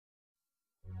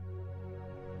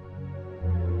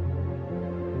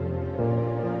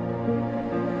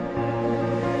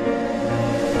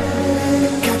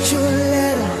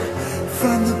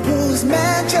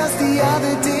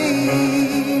other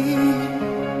day.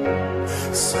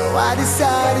 So I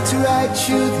decided to write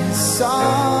you this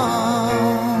song,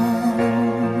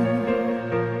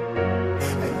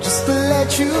 and just to let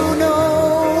you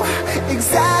know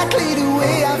exactly the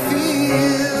way I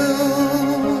feel,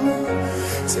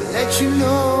 to let you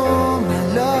know my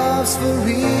love's for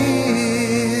real.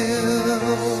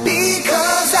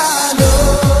 Because I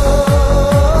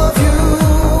love you,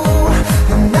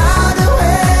 and I'll do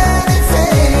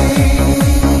anything.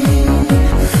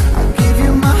 I'll give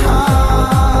you my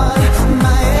heart,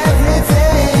 my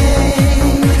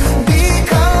everything.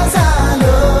 Because I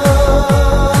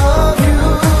love you,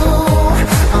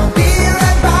 I'll be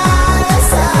right by your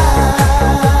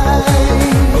side,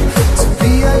 to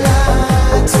be a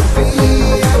light, to be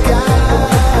a guide.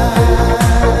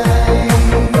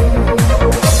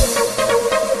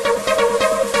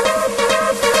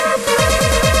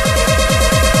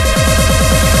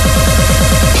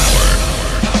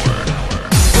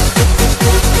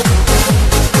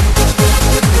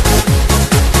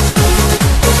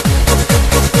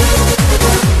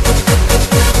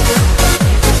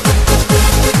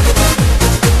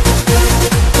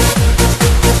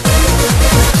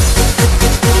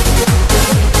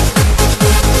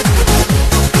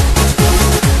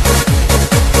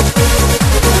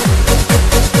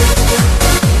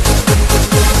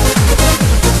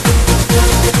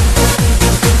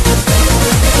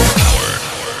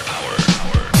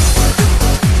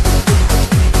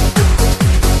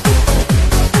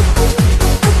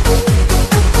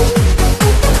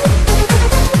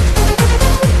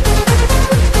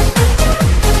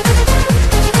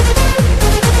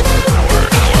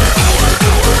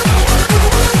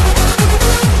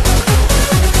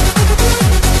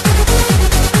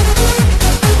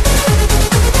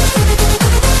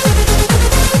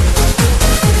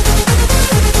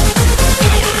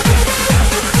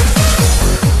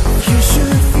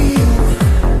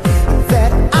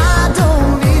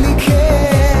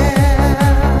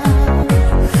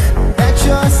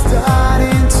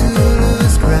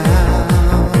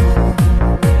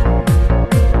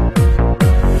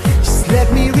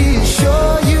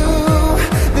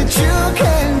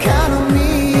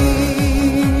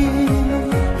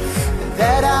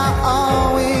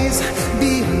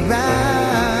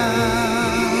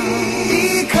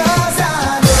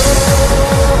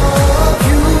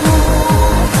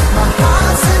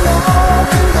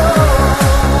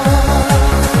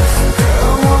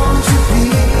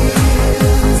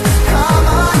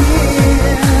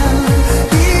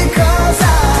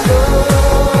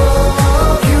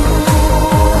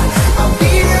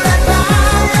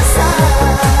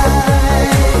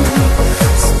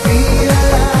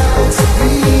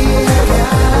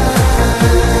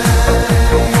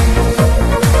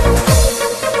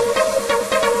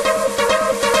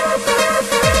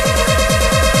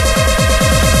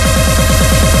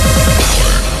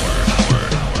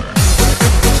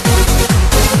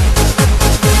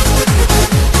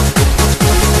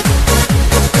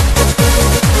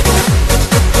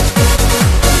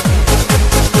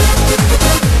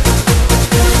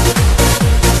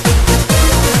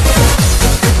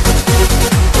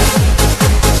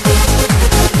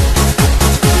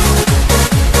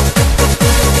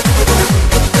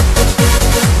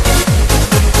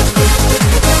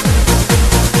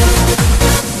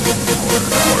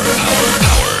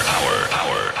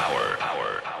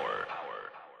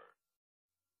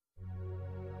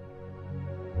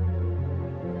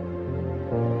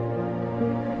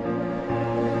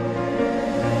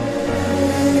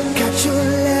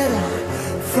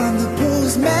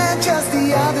 Man, just the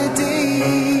other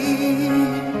day.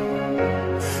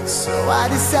 So I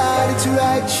decided to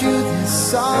write you this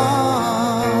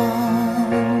song,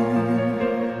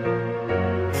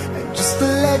 and just to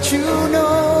let you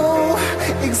know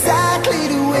exactly